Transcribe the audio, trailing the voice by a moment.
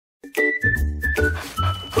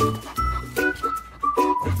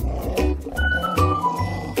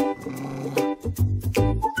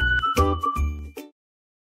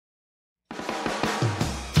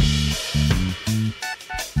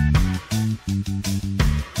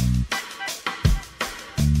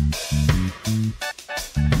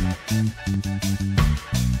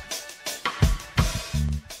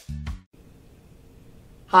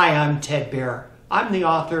Hi, I'm Ted Baehr. I'm the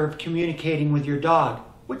author of Communicating with Your Dog,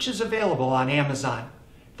 which is available on Amazon.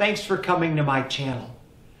 Thanks for coming to my channel.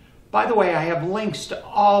 By the way, I have links to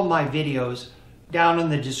all my videos down in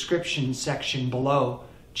the description section below.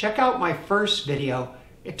 Check out my first video.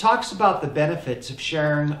 It talks about the benefits of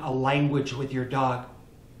sharing a language with your dog.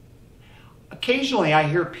 Occasionally I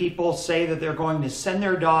hear people say that they're going to send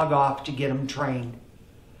their dog off to get him trained.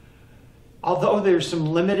 Although there's some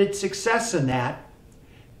limited success in that,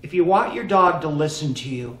 if you want your dog to listen to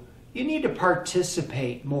you, you need to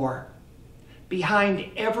participate more. Behind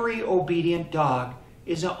every obedient dog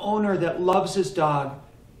is an owner that loves his dog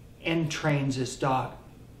and trains his dog.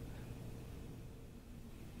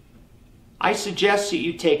 I suggest that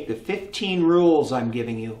you take the 15 rules I'm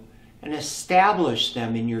giving you and establish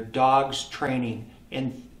them in your dog's training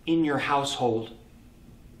and in your household.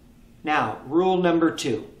 Now, rule number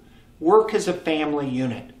 2, work as a family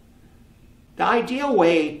unit. The ideal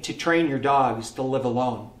way to train your dog is to live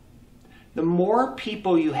alone. The more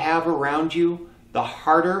people you have around you, the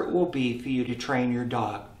harder it will be for you to train your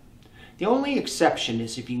dog. The only exception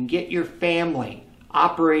is if you can get your family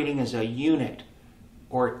operating as a unit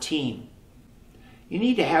or a team. You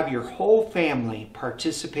need to have your whole family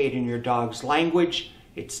participate in your dog's language,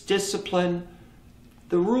 its discipline,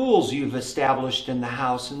 the rules you've established in the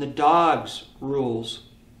house, and the dog's rules.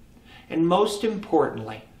 And most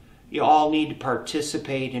importantly, you all need to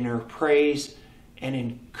participate in her praise and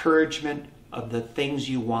encouragement of the things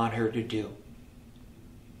you want her to do.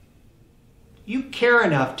 You care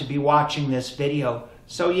enough to be watching this video,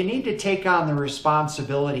 so you need to take on the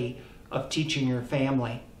responsibility of teaching your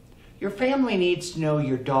family. Your family needs to know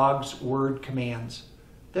your dog's word commands,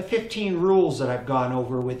 the 15 rules that I've gone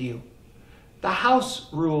over with you, the house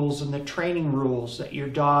rules and the training rules that your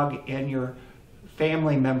dog and your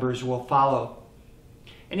family members will follow.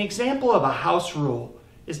 An example of a house rule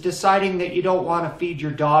is deciding that you don't want to feed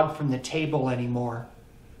your dog from the table anymore,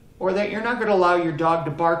 or that you're not going to allow your dog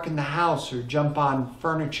to bark in the house or jump on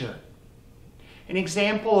furniture. An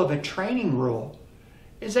example of a training rule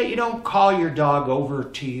is that you don't call your dog over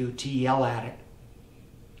to you to yell at it.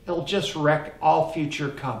 It'll just wreck all future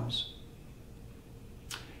comes.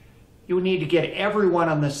 You need to get everyone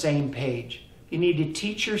on the same page. You need to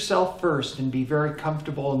teach yourself first and be very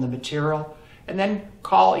comfortable in the material, and then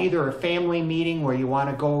call either a family meeting where you want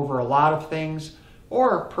to go over a lot of things,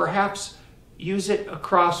 or perhaps use it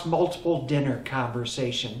across multiple dinner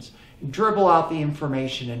conversations and dribble out the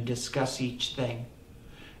information and discuss each thing.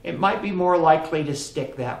 It might be more likely to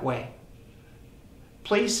stick that way.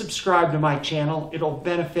 Please subscribe to my channel. It'll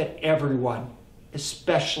benefit everyone,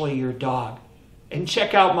 especially your dog. And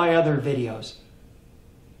check out my other videos.